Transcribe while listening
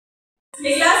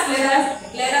Hey class,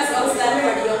 let us all stand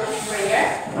for the opening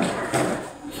prayer.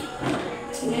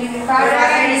 Father,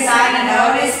 and Son, and the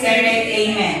Holy Spirit.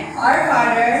 Amen. Our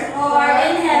Father, who art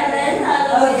in heaven,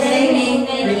 hallowed be thy name.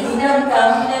 Thy kingdom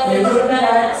come, thy will be done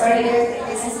on earth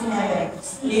as in heaven.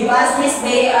 Give us this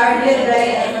day our daily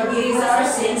bread, and forgive us our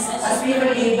sins, as we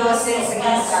forgive those sins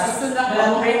against us. Do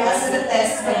not bring us to the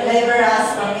test, but deliver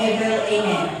us from evil.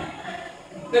 Amen.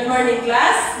 Good morning,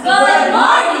 class. Good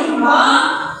morning,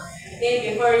 Mom.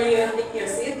 Okay, before you take your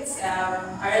seats,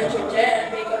 arrange your chair and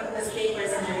pick up the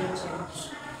papers in the region.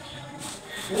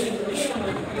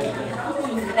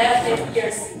 Left take your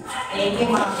seat. Thank you,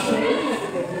 Mom.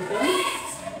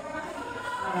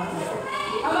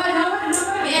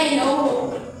 May I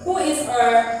know who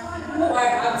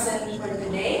are absent for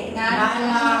today? None,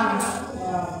 Mom.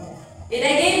 Did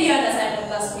I give you an assignment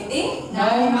class meeting?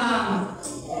 No, Mom.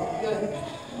 Good.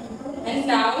 And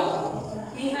now,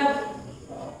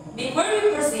 before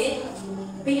we proceed,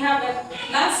 we have a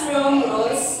classroom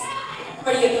rules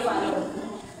for you to follow.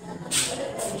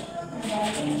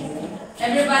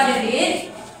 Everybody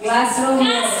read. Classroom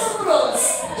rules.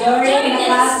 During the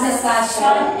class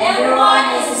discussion, everyone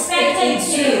is expected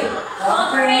to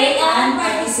cooperate and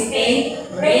participate.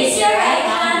 Raise your right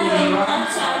hand when you want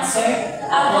to answer.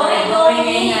 Avoid going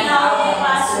in and out of the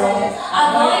classroom.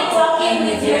 Avoid talking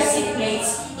with your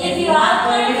seatmates. If you have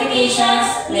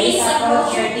clarifications, please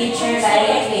approach your teacher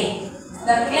directly. Is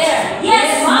that clear?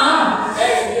 Yes, Mom.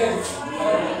 Very good.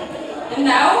 And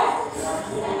now,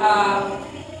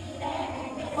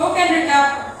 who can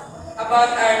recap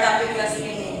about our topic class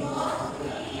meeting?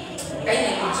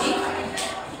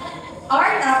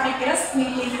 Our topic last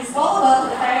meeting is all about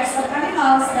the types of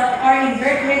animals that are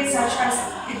invertebrates, such as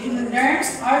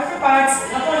echinoderms, arthropods,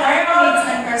 arachnids,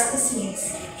 and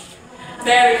crustaceans.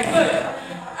 Very good.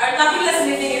 Our topic last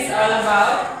meeting is all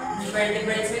about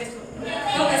invertebrates, which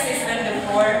focuses on the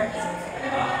four,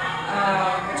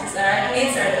 which is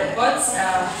arachnids, arthropods,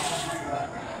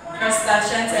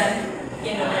 crustaceans, and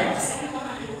echinoderms.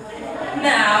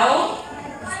 Now,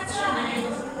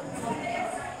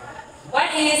 what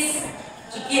is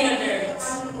echinoderms?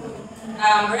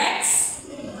 Rex?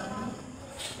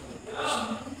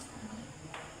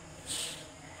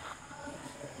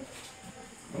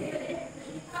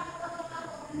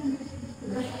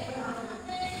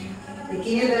 The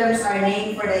echinoderms are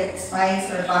named for the spines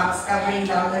or bumps covering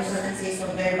the outer surfaces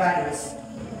of their bodies.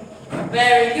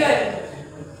 Very good.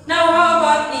 Now, how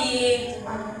about the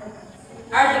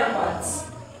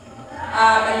arthropods?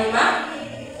 Alima?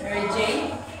 Mary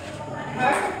Jane?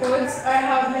 Arthropods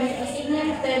having a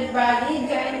segmented body,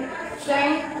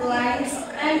 giant lines,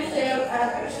 and tail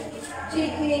at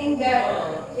chicken that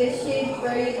is shaped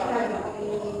very heavy.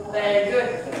 Very good.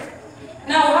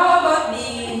 Now, how about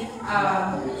the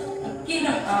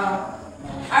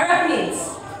arachnids?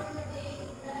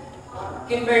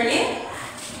 Kimberly?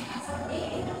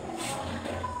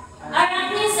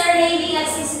 Arachnids are having a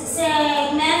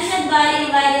segmented body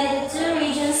divided into two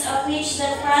regions, of which the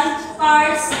front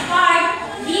part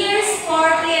bears 4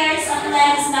 pairs of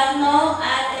legs but no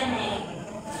antennae.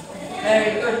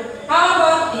 Very good. How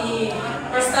about the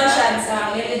crustaceans,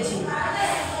 Lily G?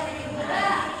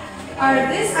 Are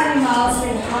these animals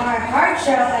with hard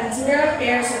shell and 0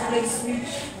 pairs of legs, which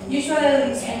usually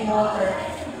lives in water?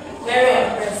 Very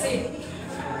impressive.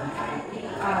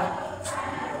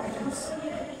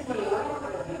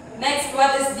 Next,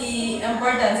 what is the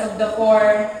importance of the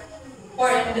four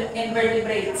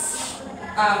invertebrates?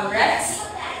 Rex?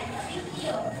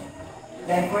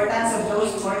 The importance of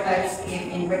those four types give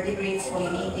invertebrates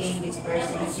pollinating,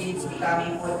 dispersing seeds,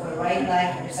 becoming food for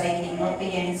wildlife, recycling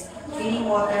nutrients, cleaning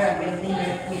water, and building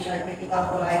earth, which are critical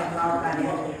for life on our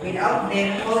planet. Without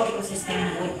them, the whole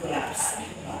ecosystem would collapse.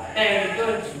 Very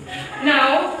good.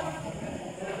 Now,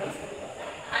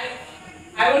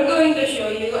 I will going to show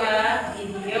you a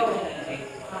video.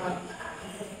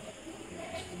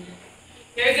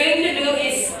 You're going to do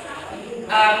is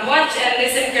watch and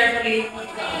listen carefully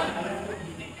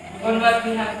on what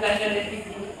we have planned on the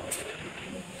video.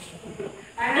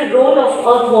 The role of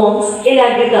earthworms in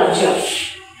agriculture.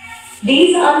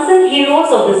 These unsung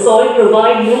heroes of the soil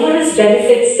provide numerous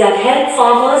benefits that help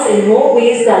farmers in more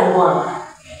ways than one.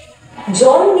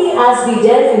 Join me as we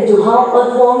delve into how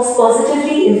earthworms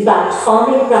positively impact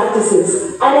farming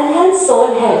practices and enhance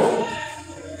soil health.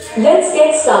 Let's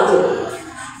get started.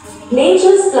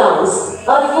 Nature's plows,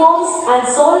 earthworms and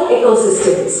soil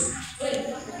ecosystems.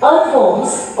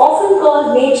 Earthworms, often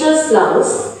called nature's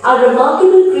plows, are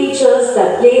remarkable creatures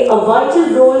that play a vital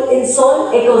role in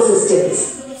soil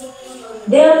ecosystems.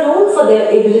 They are known for their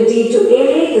ability to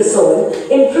aerate the soil,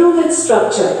 improve its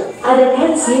structure, and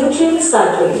enhance nutrient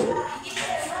cycling.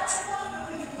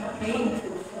 Okay.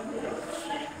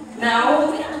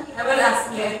 Now, I will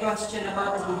ask you a question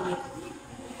about the video.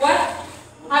 What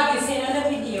have you seen on the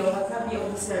video? What have you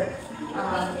observed?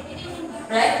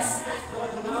 Rex?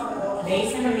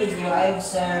 Based on the video, I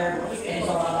observed it is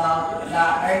all about the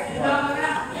earthworm.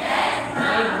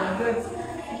 Okay, good.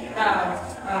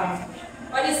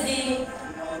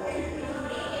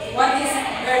 What is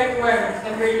earthworm,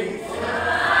 Kimberly?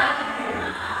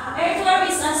 Earthworm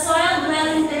is a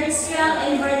soil-dwelling terrestrial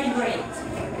invertebrate.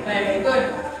 Very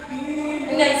good.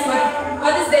 Next,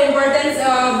 what is the importance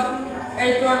of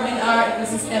earthworm in our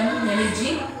ecosystem,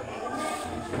 Melody?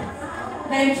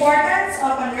 The importance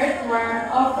of an earthworm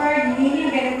offered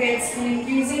many benefits in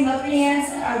increasing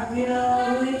nutrients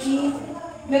availability,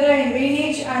 better in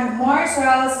drainage, and more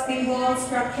soil stable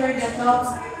structure that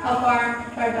helps a farm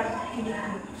productivity.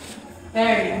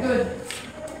 Very good.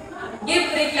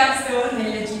 Give 3 claps to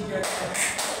Melody.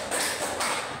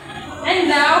 And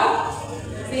now,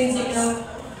 since you know,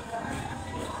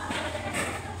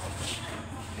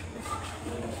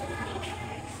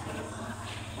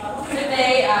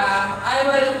 today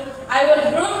I will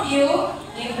group you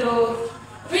into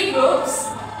 3 groups.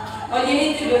 All you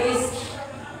need to do is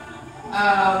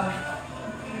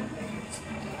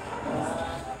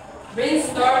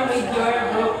brainstorm with your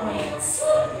group mates,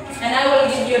 and I will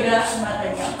give you the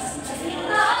materials.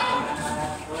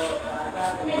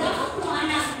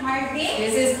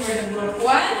 This is for the group 1,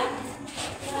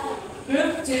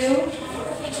 group 2,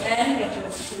 and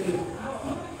group 3.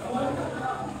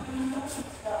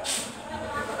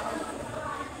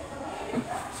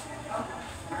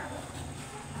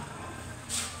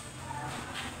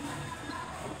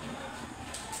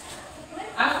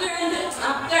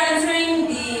 After answering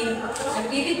the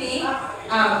activity,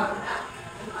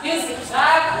 use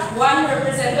one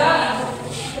representative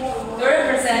to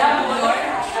represent your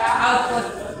output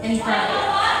in front.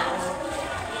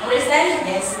 Understand?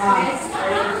 Yes, ma'am.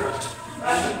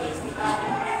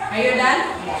 Are you done?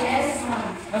 Yes, ma'am.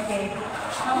 Okay.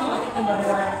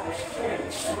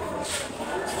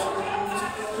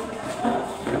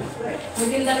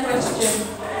 Within the question,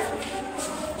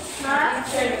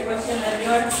 share the question and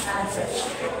your answer.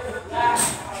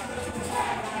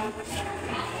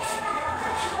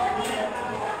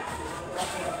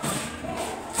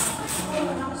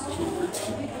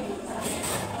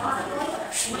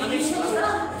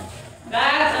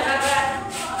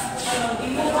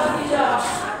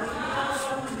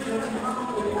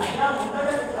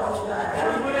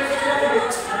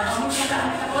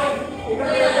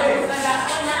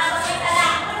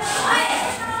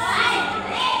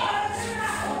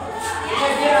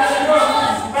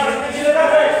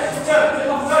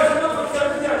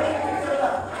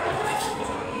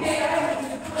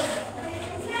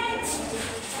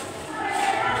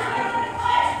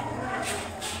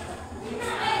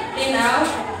 Okay, now,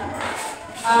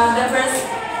 the first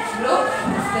group,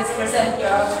 let's present your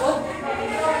output.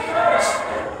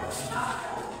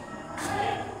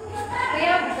 We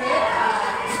have great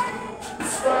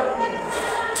scorpions.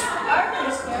 Our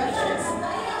first question is,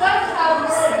 what have we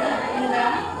seen in the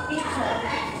picture?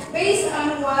 Based on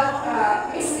what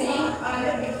we see on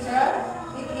the picture,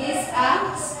 it is a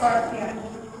scorpion.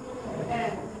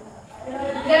 And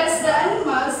does the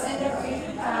animals in the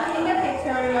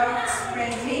picture look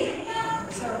friendly?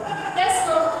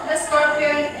 So the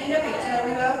scorpion in the picture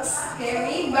looks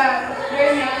scary, but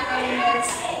they're not animals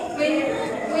when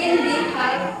they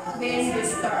have been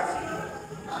disturbed.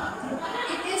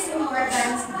 It is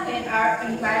important in our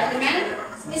environment.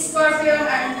 Scorpions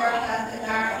are important in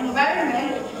our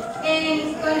environment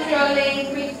in controlling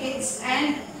crickets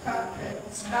and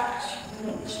cockroaches.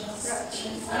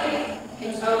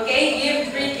 Okay,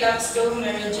 give 3 claps to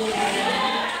Mary Jane.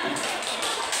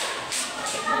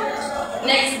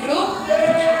 Next group.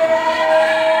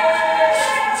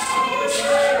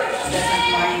 Pleasant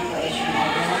morning to each and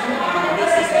everyone.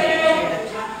 This is the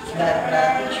picture that the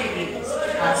teacher gives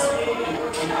us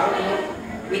in our group,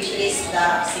 which is the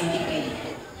centipede.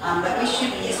 The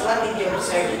question is, what did you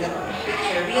observe in the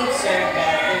picture? We observed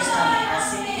that there's a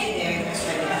centipede there. That's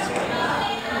why the answer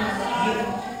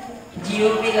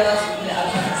Diopilos.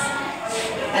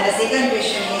 And the second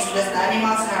question is, does the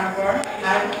animals harmful?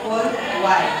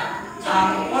 Why?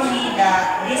 For me,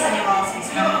 these animals is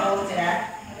harmful to the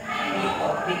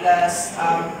people because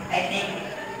I think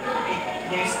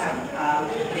there's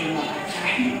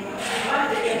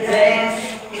then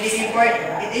it is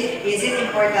important. Is it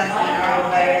important in our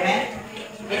environment?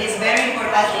 It is very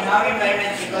important in our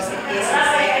environment because it is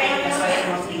affecting the soil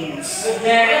nutrients. millipedes.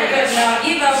 Very good. Now,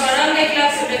 give a barangay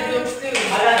claps to the group 2.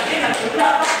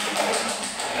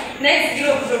 Next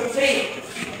group, group 3.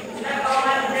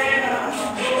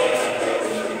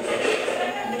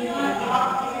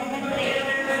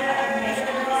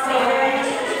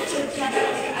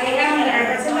 I am the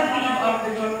representative of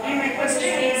the group, and my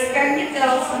question is, can you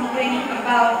tell something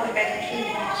about the picture?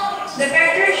 The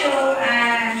picture shows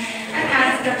an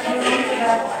ant that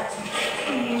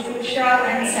belongs to the shell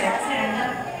and sex.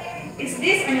 Is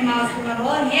this animal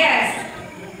swimmable? Yes.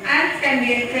 Ants can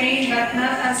be trained, but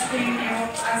not as trained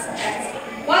as a pet.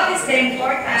 What is the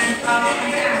importance of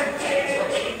an ant?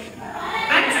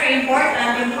 Ants are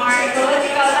important in our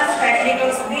ecological aspect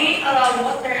because they allow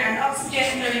water and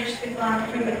oxygen to reach the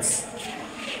plant roots.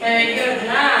 Very good.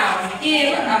 Now,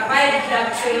 give a 5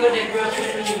 clap to the group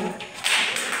 3.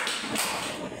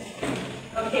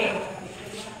 Okay.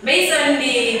 Based on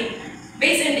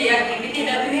the activity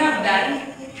that we have done,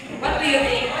 what do you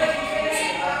think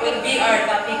would be our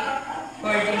topic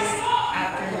for this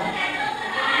afternoon?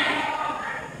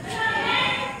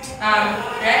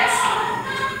 Rex?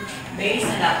 Based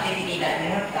on the activity that we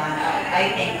have done, I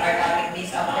think our topic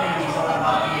this afternoon is all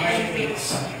about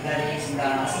invertebrates. That is the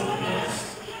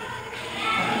centipedes,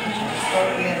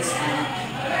 scorpions, and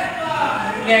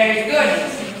Very good.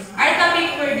 Our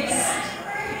topic for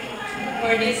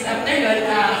this afternoon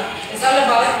is all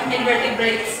about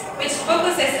invertebrates, which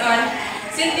focuses on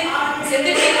centipedes,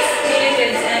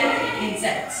 millipedes, and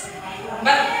insects.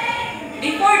 But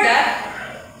before that,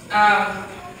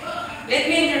 let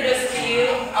me introduce to you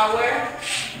our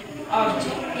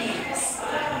objectives.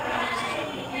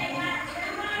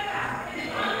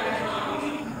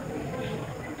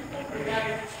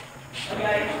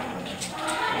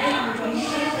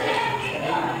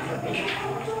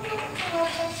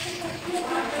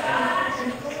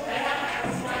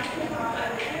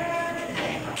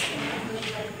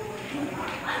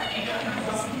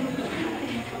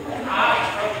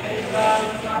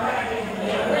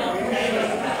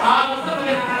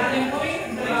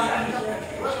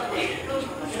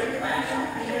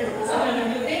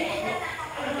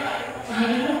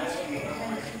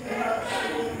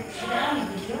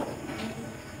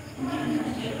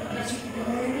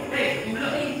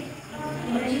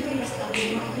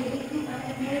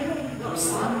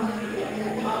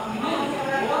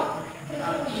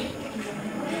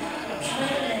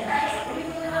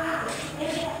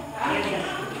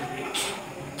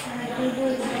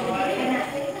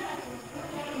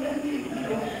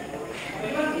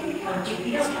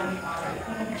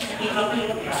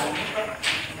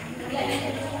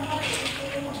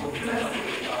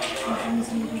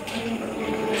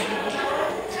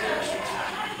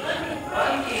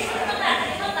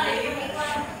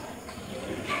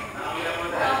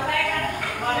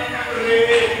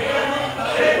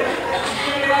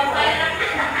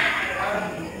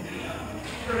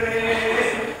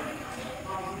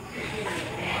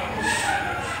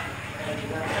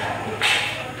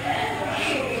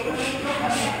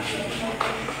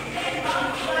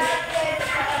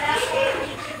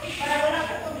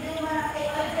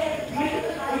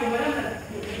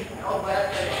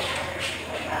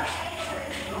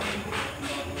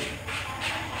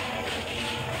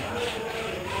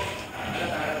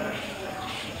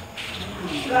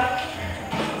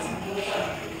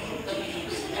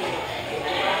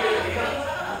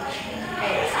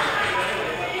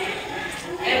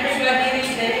 Everybody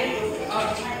read the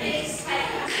objectives.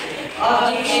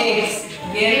 objectives.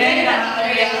 Given the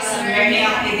materials and learning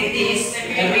activities,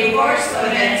 every 4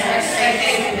 students are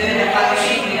expected to do the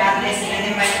following with at least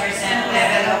 95%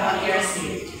 level of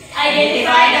accuracy.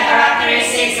 Identify the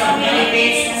characteristics of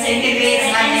millipedes, centipedes,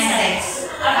 and insects.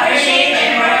 Appreciate the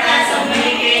importance of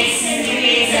millipedes,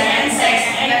 centipedes, and insects,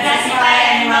 and classify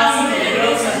animals into the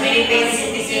groups of millipedes,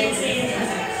 centipedes, and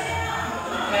insects.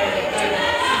 Very good.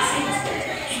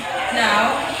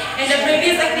 Now, in the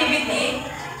previous activity,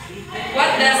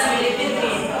 what does millipede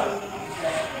mean?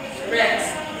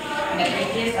 Rex. In the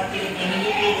previous activity,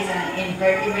 millipede is an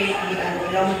invertebrate with an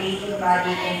elongated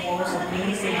body composed of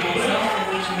many segments, some of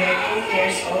which bear 2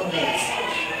 pairs of legs.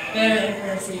 Very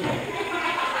impressive.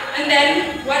 And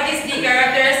then, what is the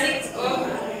characteristics of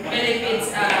millipedes?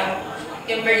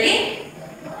 Kimberly?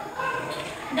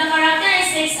 The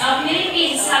characteristics of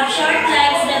millipedes have short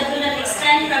legs that do not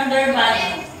extend from their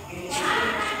body.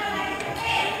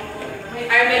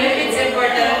 Are millipedes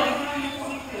important?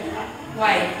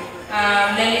 Why?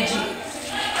 Nelly G.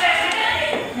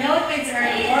 Millipedes are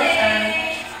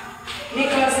important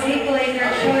because they play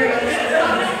their role as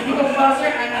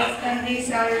decomposer and outstanding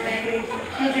cellular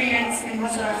nutrients in the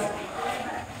soil.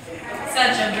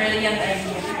 Such a brilliant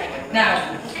idea.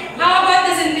 Now, How about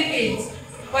the centipedes?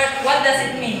 What does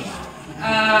it mean?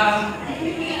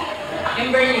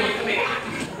 Kimberly.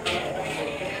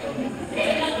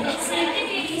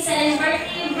 Centipede is an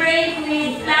invertebrate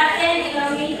with flattened,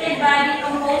 elongated body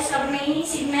composed of many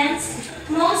segments,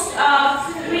 most of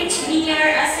which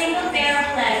bear a single pair of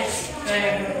legs.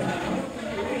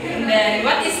 And then,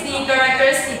 what is the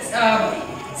characteristics of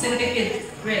centipede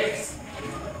ribs?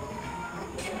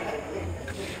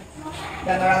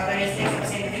 The characteristics of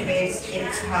centipedes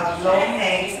is have long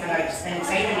legs that are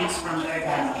extended release from their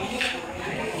body.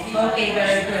 Okay,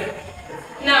 very good.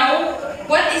 Now,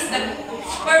 what is the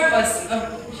purpose of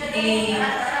a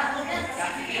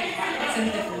centipede?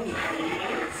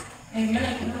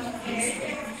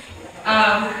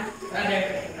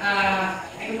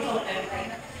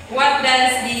 What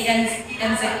does the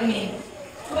insect mean?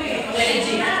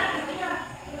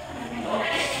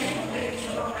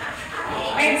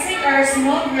 Insects are a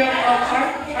small group of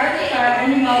arthropod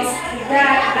animals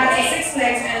that has 6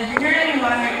 legs and generally 1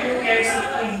 or 2 pairs of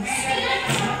wings.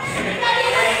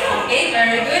 Okay,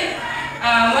 very good.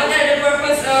 What are the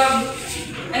purpose of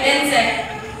an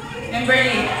insect?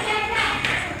 Kimberly.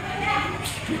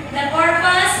 The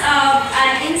purpose of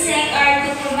an insect are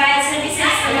to provide services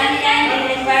to mankind in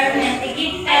the environment. They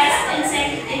keep pests,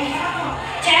 insects in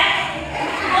check,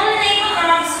 pollinate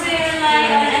crops we rely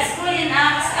on as food and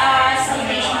acts as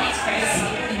salvation experts.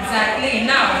 Exactly.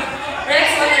 Now,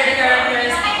 Rex, what are the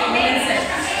characteristics of an insect?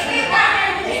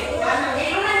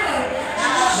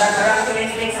 The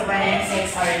characteristics of an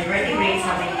insect are invertebrates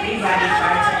having 3 body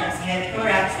parts such as head,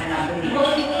 thorax, and abdomen.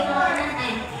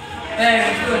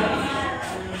 Very good.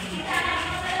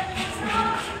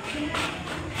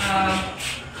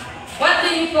 What do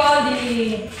you call the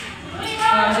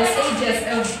stages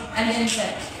of an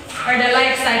insect, or the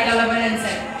life cycle of an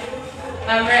insect?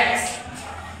 Rex.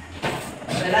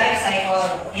 The life cycle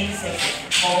of insects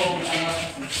is called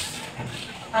metamorphosis.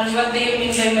 And what do you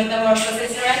mean by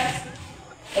metamorphosis, Rex?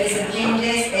 It's the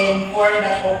changes in form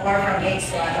that occur from eggs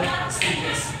to adult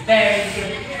stages. Very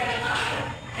good.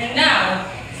 And now,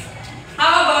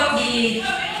 how about the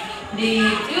 2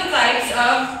 types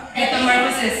of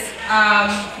metamorphosis?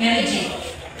 Energy.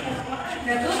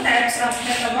 The 2 types of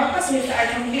metamorphosis are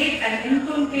complete and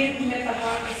incomplete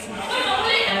metamorphosis.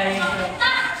 Very good.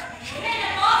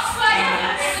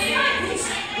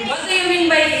 What do you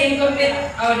mean by incomplete?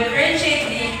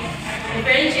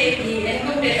 Differentiate the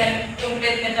incomplete and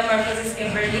complete metamorphosis,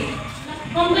 Kimberly.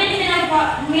 Complete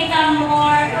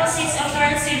metamorphosis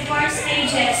occurs in 4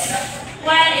 stages,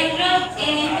 while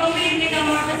incomplete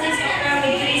metamorphosis occurs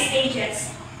with 3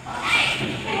 stages.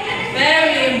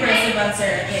 Very impressive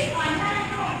answer. Okay.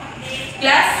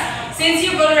 Class, since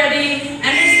you've already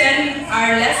understand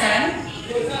our lesson,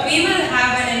 we will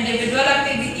have an individual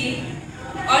activity.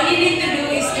 All you need to do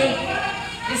is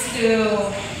to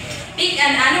pick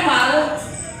an animal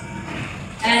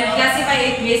and classify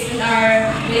it based on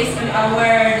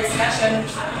our discussion.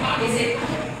 Is it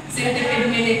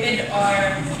centipede, millipede, or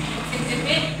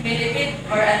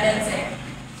an insect?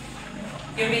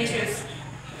 You may choose.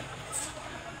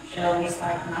 Shall we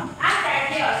start now?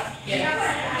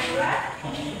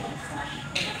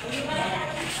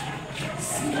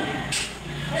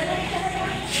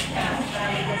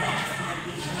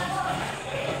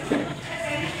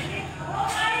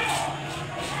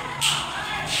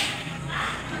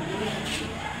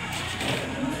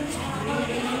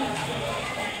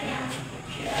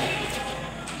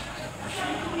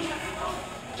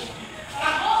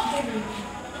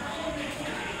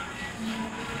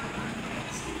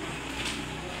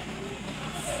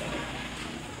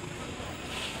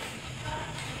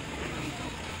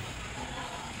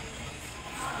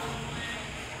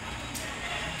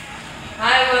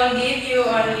 I will give you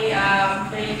only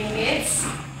 3 minutes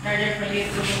in order for you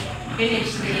to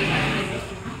finish the activity.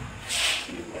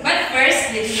 But first,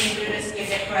 let me introduce you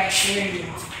the criteria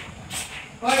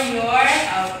for your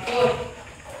output.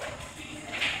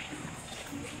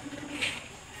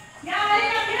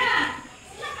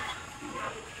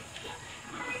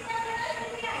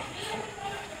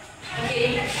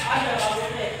 Okay.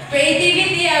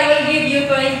 Creativity, I will give you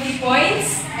 20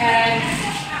 points, and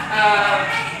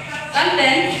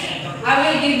content, I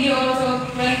will give you also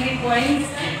 20 points,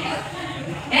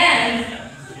 and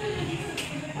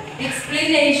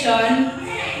explanation,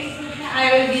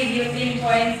 I will give you 10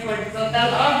 points for the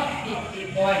total of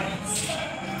 50 points.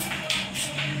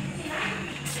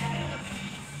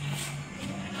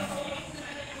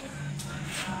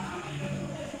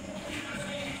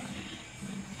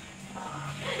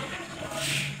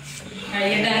 Are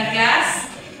you done, class?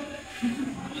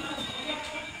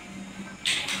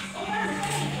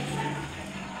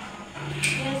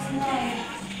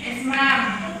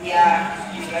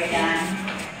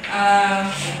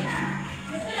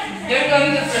 you're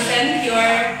going to present your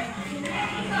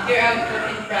output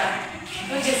in front.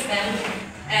 So just stand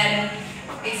and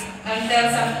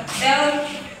tell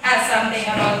us something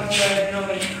about your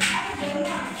drawing.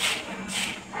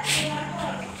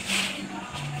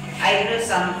 I drew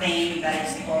something that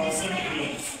is called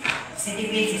centipedes.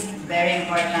 Centipedes is very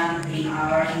important in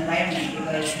our environment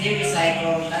because they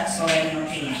recycle the soil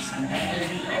nutrients and that will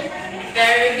be all.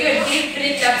 Very good. Give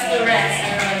 3 taps to rest.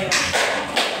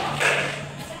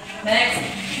 Next.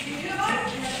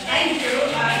 I drew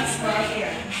a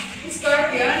scorpion.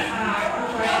 Scorpion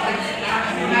provides the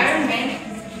environment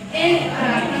and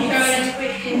controlling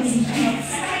quick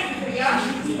insects.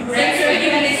 Next, we're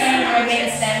given this one for me to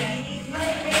stand.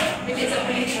 It is a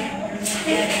police.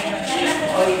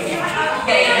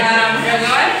 Okay,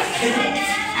 Dragon.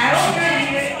 I will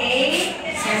review a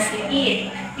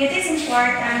centipede. It is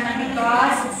important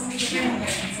because the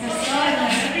soil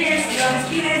nutrients those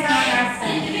species not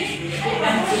outside.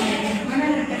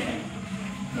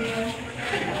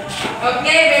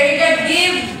 Okay, very good.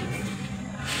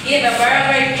 Give a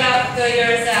very clap to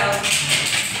yourself.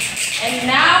 And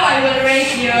now I will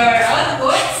rate your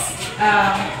outputs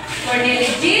for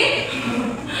G.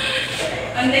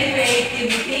 On the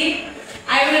creativity,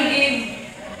 I will give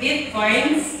 8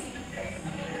 points.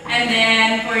 And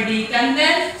then for the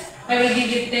content, I will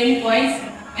give it 10 points.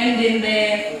 And in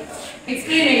the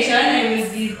explanation, I will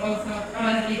give also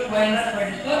 20 points for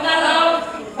the total of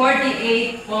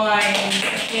 48 points.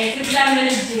 Okay, sit down,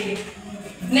 G.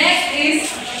 Next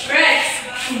is Rex.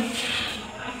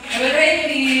 I will rate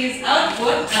this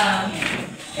output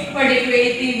for the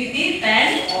creativity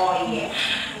 10. Oh yeah.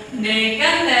 The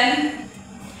content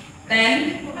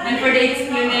 10. And for the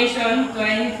explanation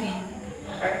 20.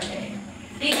 Perfect.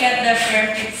 He got the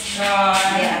perfect score.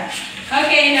 Yeah.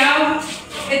 Okay, now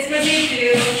let's proceed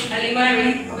to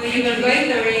Alimari. We are going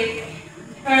to rate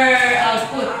her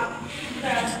output.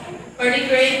 For the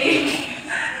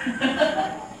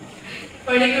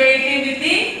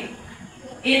creativity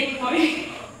 8 points.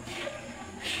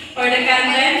 For the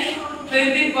content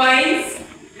 20 points.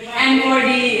 And for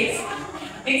the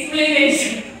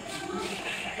explanation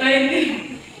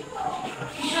 20.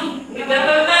 The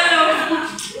total of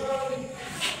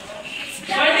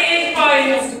 48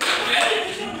 points.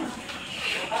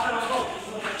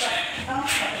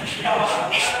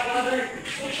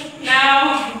 Now,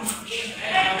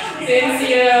 since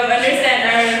you understand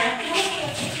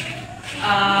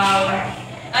our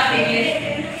topic,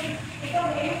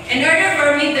 in order for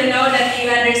me to know that you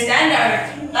understand our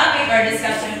topic or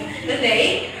discussion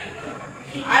today,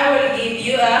 I will give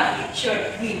you a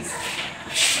short quiz.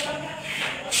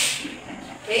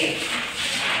 Okay?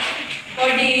 For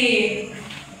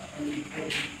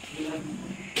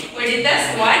the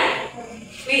test 1,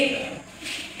 wait.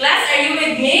 Class, are you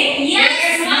with me?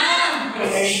 Yes, ma'am.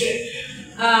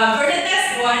 For the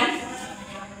test 1,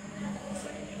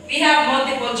 we have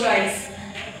multiple choice.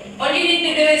 All you need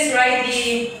to do is write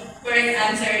the correct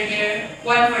answer here,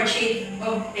 1 for sheet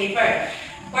of paper.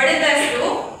 For the test 2,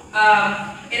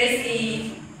 it is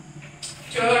the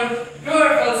true or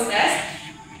false test.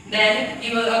 Then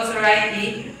you will also write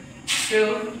the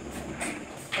true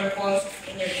or false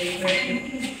in your paper.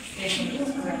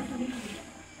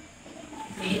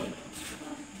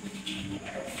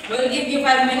 We'll give you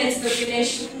 5 minutes to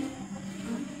finish.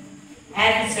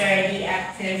 Answer the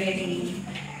activity.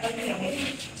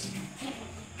 Okay.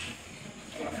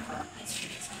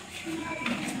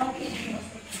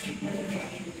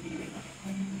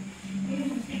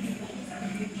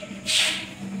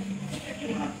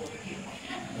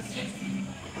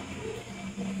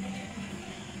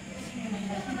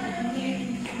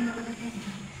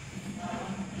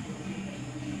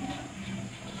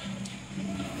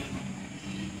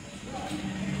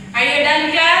 Are you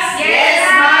done, class? Yes,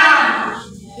 ma'am.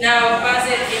 Now pass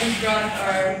it in front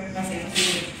or pass it to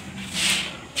you.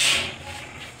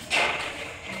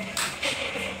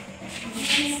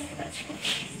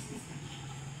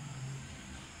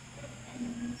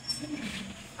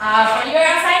 For your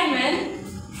assignment,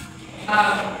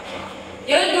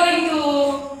 you're going to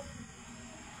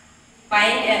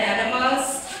find an animals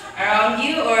around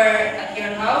you or at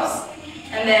your house,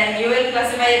 and then you will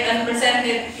classify it and present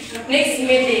it next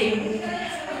meeting.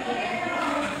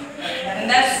 And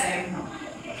that's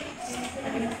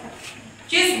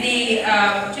choose the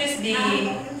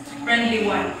friendly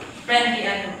one, friendly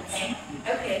animals.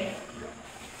 Okay.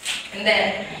 And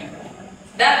then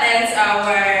that ends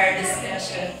our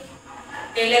discussion.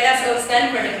 Okay, let us all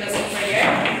stand for the closing prayer.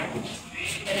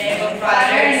 In the name of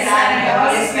Father, Son, and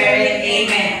Holy Spirit.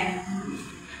 Amen.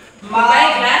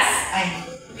 Goodbye, class.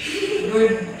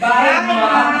 Goodbye,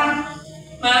 ma'am.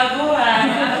 Ma'am,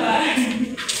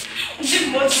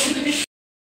 question.